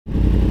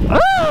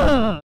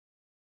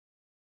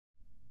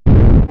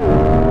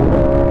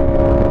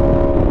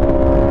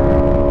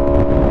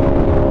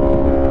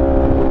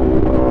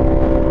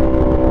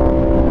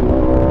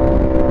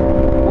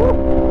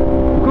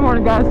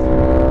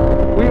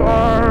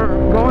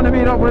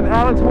up with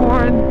Alex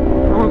Warren,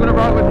 and we're gonna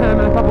ride with him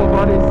and a couple of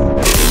buddies.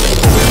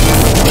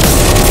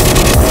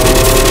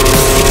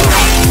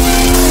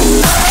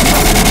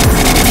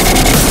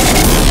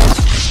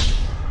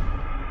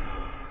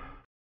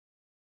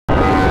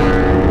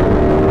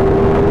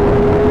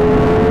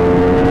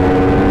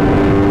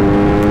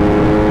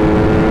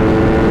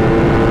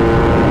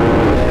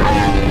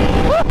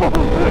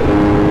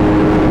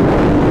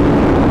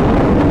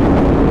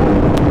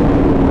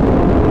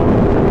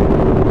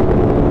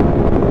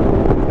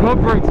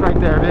 Brakes right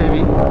there,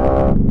 baby.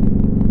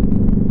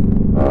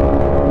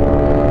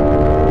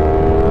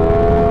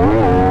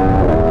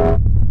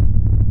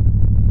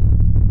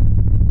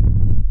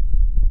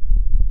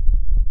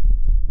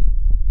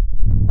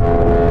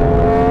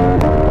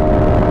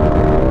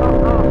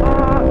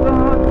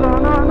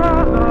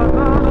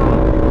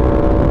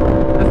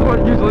 This is what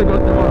usually goes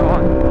through my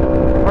mind.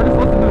 Or just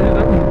listen to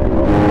music.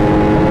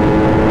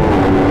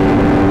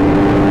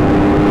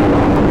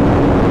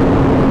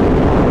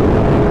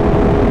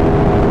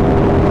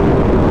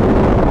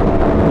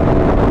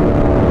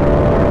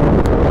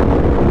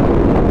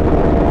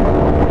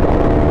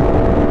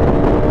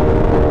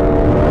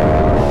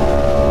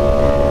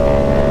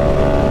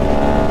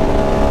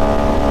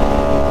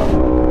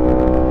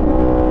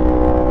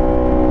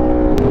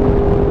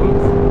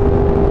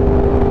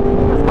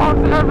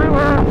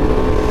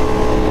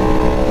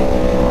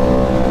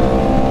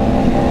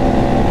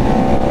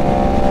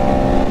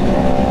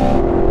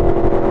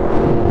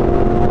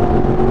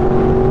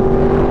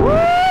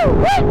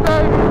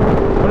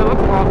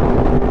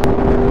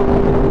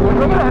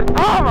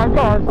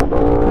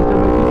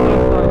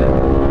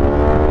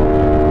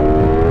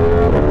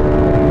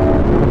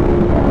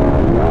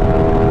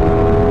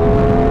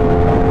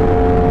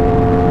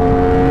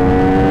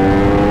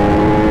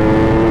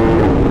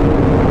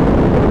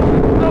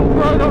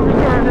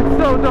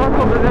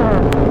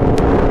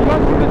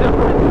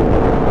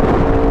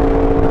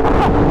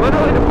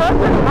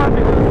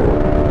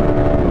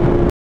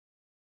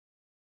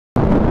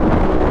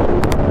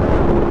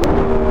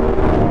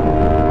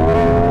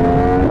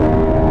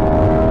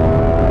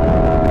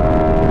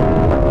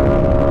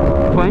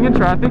 Playing in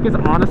traffic is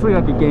honestly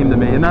like a game to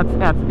me, and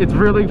it's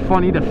really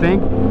funny to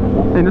think,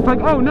 and it's like,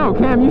 oh no,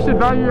 Cam, you should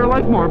value your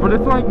life more, but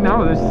it's like,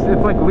 no, it's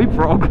like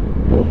leapfrog.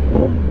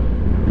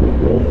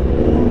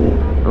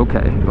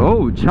 Okay.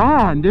 Oh,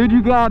 John, dude,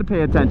 you gotta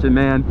pay attention,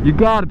 man. You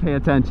gotta pay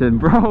attention,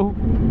 bro.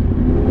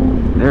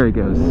 There he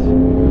goes.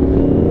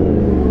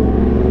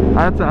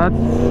 That's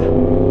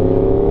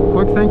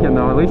quick thinking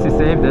though. At least he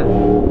saved it.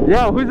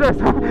 Yo, who's this?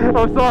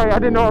 Oh, sorry, I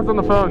didn't know I was on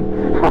the phone.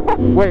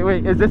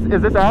 wait, is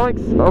this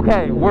Alex?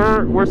 Okay,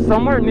 we're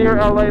somewhere near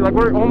LA, like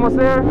we're almost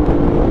there.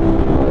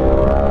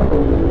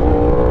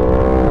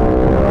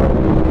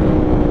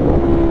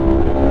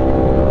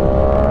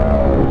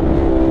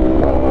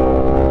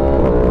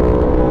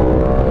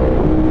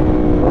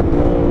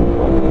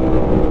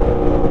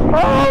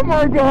 Oh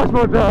my gosh,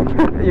 my back.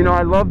 You know,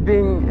 I love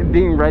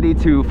being ready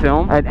to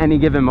film at any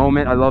given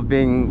moment. I love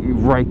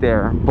being right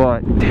there, but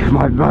dude,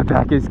 my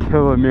back is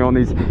killing me on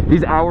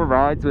these hour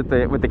rides with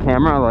the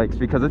camera, like,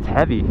 because it's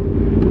heavy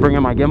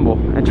bringing my gimbal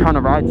and trying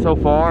to ride so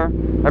far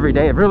every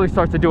day. It really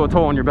starts to do a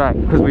toll on your back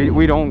because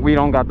we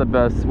don't got the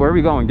best. Where are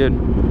we going, dude?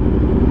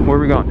 Where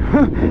are we going?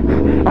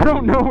 I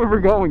don't know where we're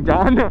going,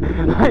 John.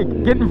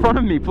 Like, get in front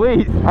of me,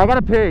 please. I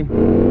gotta pee.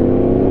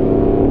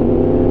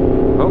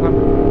 Okay.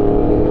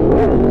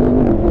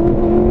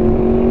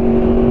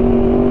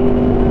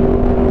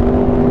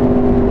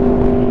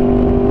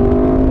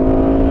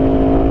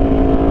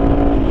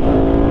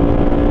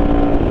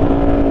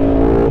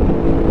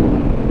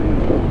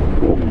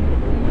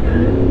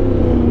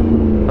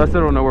 I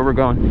still don't know where we're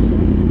going.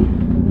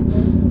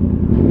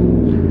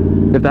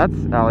 If that's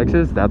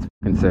Alex's, that's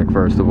fucking sick,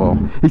 first of all.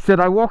 He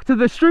said, I walk to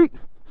the street,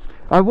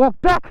 I walk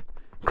back,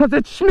 cause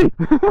it's me.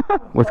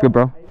 What's good,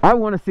 bro? I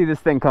want to see this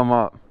thing come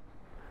up.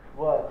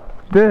 What?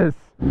 This.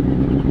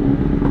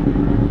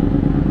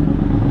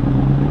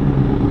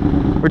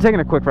 We're taking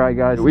a quick ride,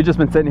 guys. We've just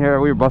been sitting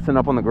here, we were busting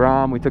up on the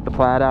Grom, we took the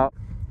Plaid out.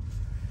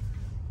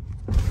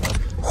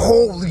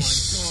 Holy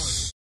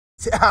shit,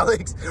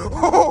 Alex.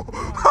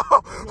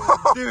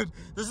 Dude,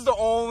 this is the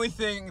only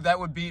thing that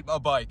would beat a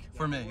bike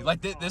for me.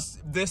 Like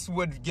this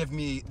would give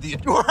me the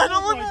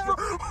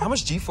how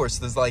much G-force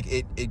does like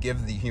it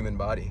give the human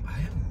body? I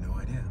have no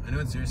idea. I know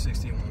it's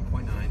 0-60 at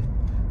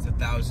 1.9. It's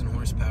 1,000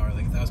 horsepower,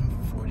 like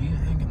 1,040, I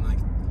think, and like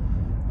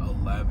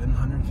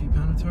 1,100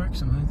 feet-pound of torque,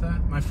 something like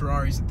that. My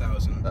Ferrari's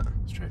 1,000. Let's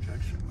try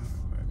track strip mode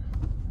real quick.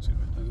 See if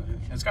it does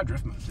anything. It's got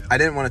drift mode too. I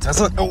didn't want to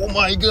test it. Oh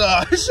my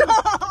gosh.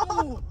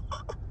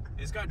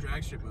 It's got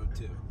drag strip mode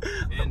too,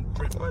 and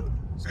drift mode,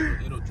 so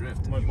it'll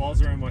drift. My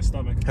balls are in my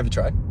stomach. Have you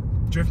tried?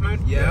 Drift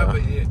mode? Yeah,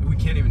 but we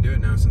can't even do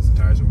it now since the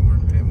tires are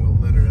warm. It will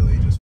literally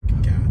just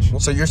catch.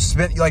 So you're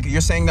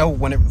you're saying though,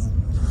 when it,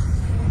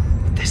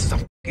 this is a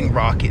fucking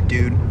rocket,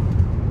 dude.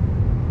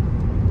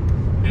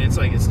 And it's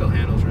like, it still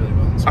handles really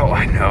well. Oh,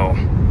 I know.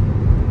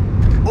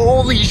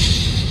 Holy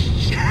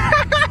shit.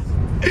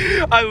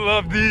 I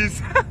love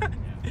these.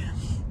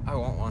 I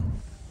want one.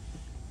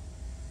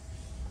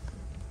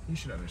 He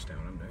should understand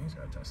what I'm doing. He's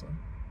got a Tesla.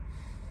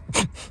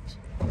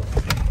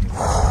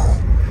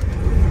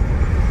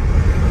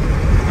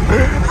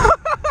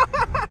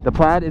 The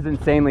Plaid is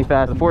insanely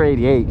fast. The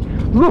 488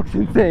 looks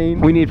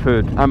insane. We need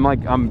food. I'm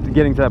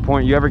getting to that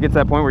point. You ever get to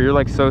that point where you're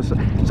like so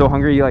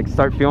hungry you like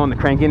start feeling the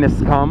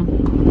crankiness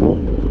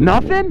come?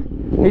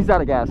 Nothing? He's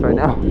out of gas right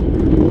now.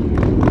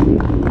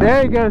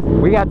 There he goes.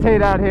 We got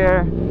Tate out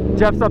here.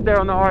 Jeff's up there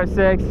on the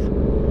R6.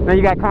 Then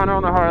you got Connor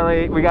on the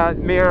Harley. We got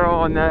Miro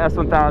on the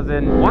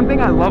S1000. One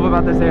thing I love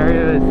about this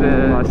area is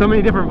so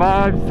many different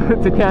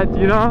vibes to catch,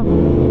 you know?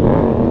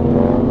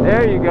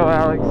 There you go,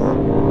 Alex.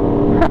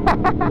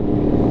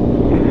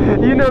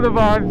 You know the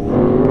vibes.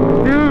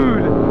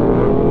 Dude,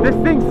 this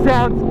thing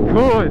sounds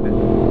good.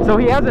 So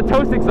he has a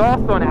toast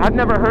exhaust on it. I've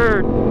never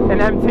heard an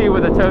MT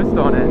with a toast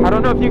on it. I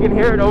don't know if you can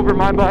hear it over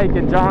my bike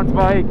and John's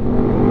bike,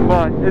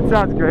 but it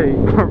sounds great.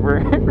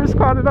 We're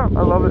squatted up.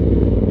 I love it.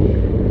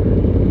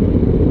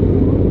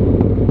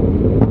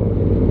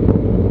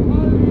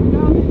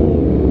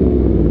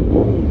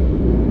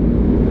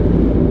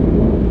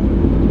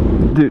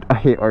 Dude, I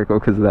hate Arco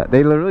because of that.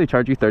 They literally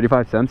charge you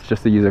 35 cents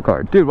just to use a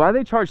card. Dude, why do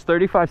they charge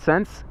 35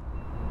 cents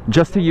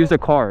just to use a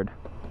card?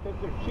 Because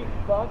they're cheap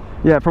fucks.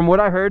 Yeah, from what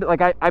I heard,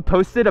 like I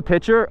posted a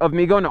picture of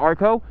me going to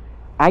Arco.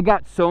 I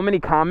got so many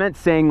comments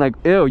saying like,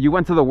 ew, you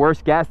went to the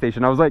worst gas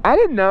station. I was like, I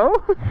didn't know.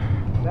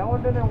 That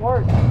one didn't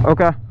work.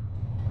 Okay.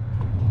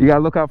 You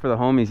gotta look out for the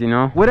homies, you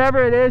know?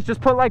 Whatever it is,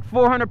 just put like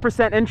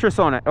 400% interest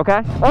on it,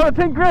 okay? Oh, the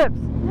pink grips!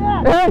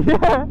 Yeah!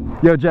 Yeah!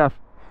 Yo, Jeff,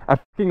 I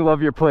fucking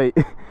love your plate.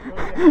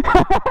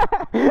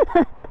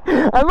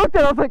 I looked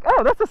at it, I was like,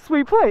 oh, that's a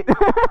sweet plate.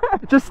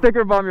 Just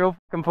sticker bomb your whole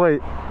fucking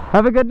plate.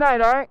 Have a good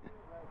night, alright?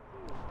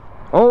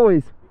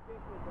 Always.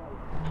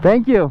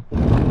 Thank you.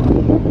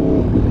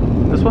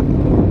 This one?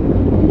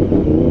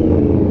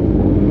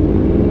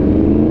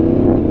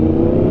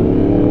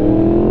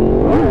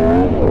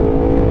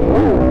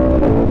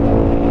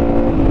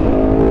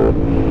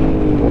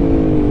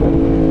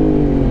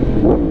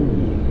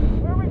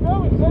 Where are we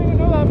going? Does anyone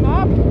know that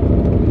map?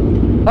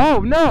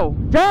 Oh, no.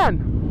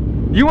 John!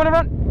 You want to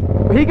run?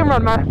 He can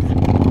run maps.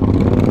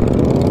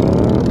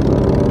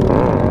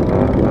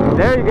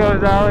 There he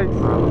goes, Alex.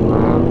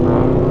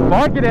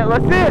 Marking it.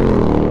 Let's see it.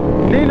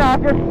 Knee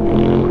knocker.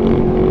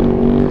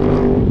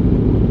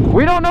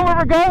 We don't know where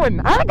we're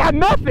going. I got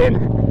nothing.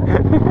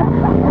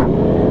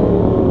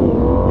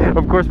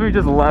 Of course, we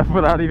just left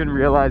without even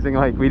realizing,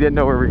 like, we didn't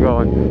know where we're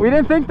going. We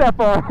didn't think that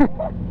far.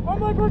 I'm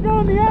like, we're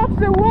going the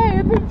opposite way.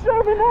 It's in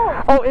Sherman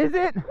Oaks. Oh, is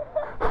it? We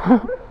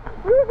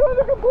were going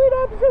the complete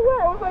opposite way.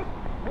 I was like,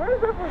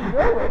 where's everyone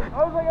going?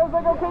 I was like,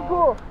 okay,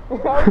 cool. I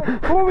was like,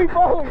 who are we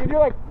following? And you're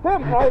like,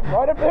 him. And I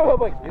right up there. I'm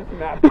like, here's the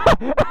map. Right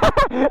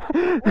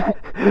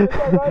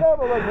up.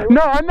 I'm like, hey,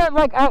 no, I meant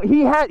like out.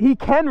 He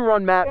can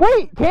run maps.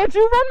 Wait, can't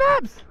you run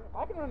maps?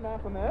 I can run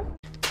maps on this.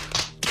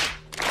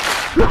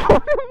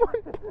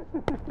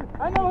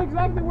 I know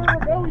exactly where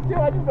we're going to.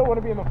 I just don't want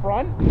to be in the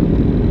front.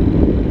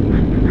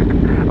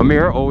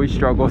 Amir always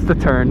struggles to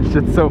turn.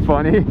 It's so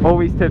funny.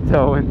 Always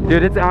tiptoeing.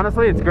 Dude, it's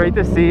great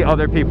to see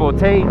other people.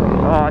 Tate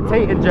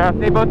and Jeff,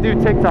 they both do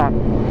TikTok.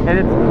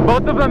 And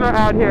both of them are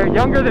out here,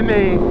 younger than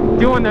me,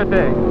 doing their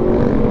thing.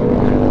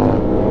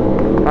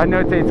 I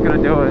know Tate's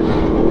gonna do it.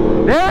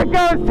 There it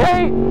goes,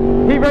 Tate!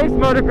 He raced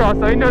motocross,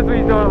 so he knows what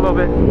he's doing a little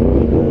bit.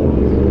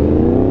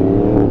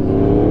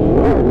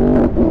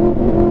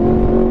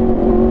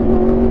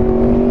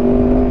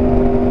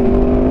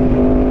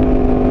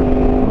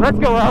 Let's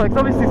go, Alex.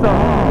 Let me see something.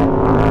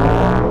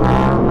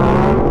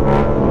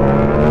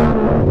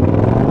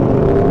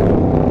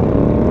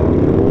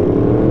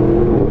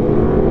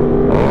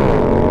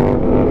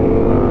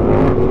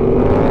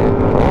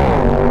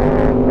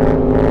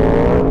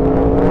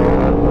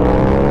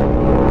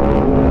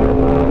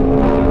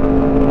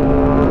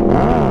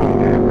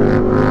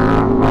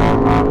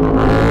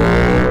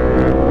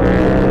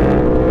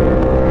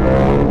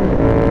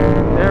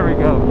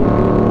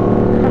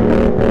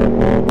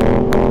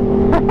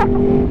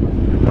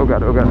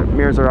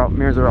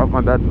 Mirrors are out,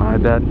 my bad.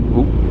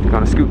 Oop,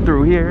 gonna scoot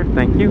through here,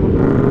 thank you.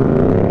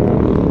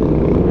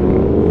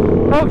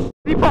 Oh,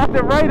 he popped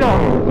it right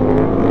off.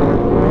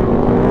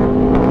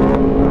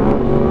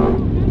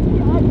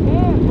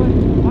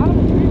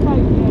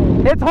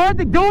 It's hard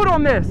to do it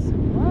on this.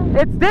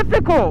 It's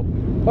difficult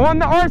on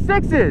the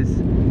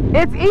R6s.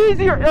 It's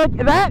easier, like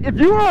that, if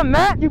you were on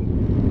that,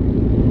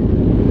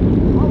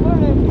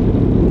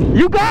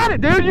 you got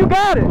it, dude, you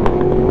got it.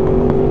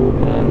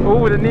 Oh,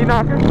 with a knee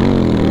knocker.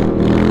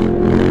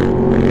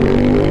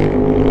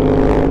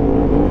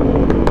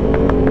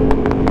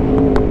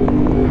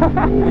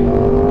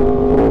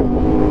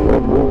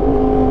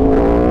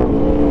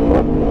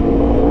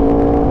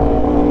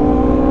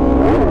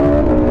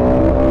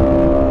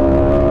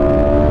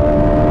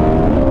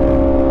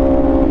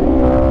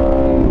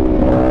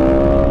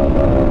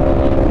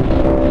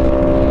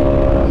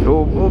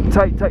 Oh,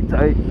 tight.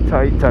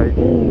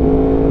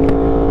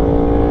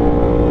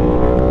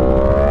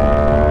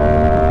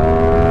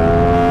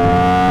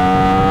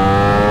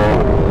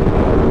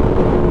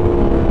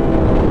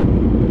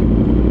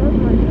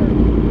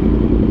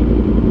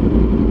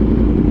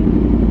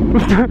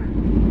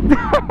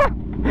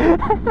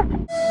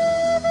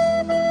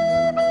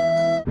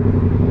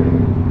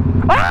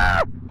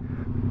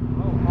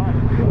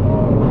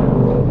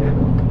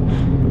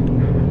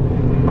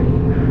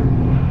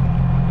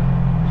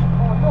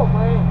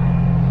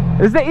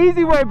 It's the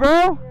easy way,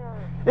 bro.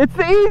 It's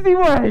the easy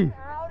way.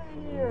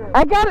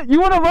 I got it. You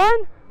want to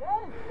learn?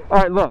 All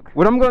right, look.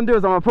 What I'm going to do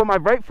is I'm going to put my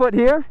right foot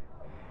here,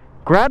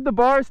 grab the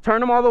bars, turn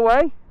them all the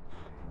way,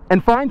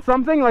 and find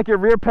something like your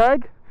rear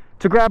peg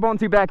to grab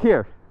onto back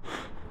here.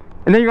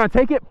 And then you're going to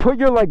take it, put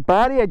your like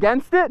body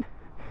against it,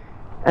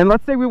 and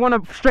let's say we want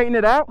to straighten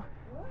it out.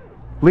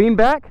 Lean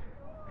back.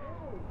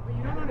 Wait,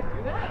 you don't know how to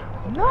do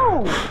that?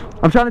 No.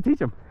 I'm trying to teach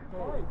him.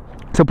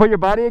 So put your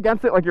body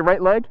against it like your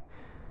right leg.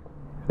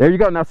 There you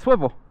go. Now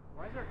swivel.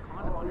 Why is there a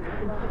condom?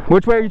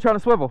 Which way are you trying to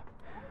swivel?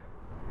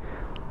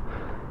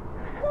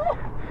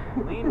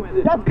 Lean with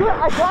it. That's good.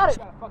 I got it.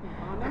 Got a fucking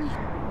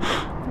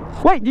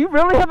condom? Wait, do you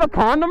really have a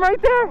condom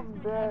right there?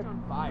 It's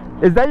on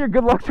fire. Is that your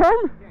good luck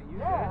charm?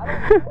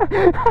 Yeah, use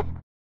it.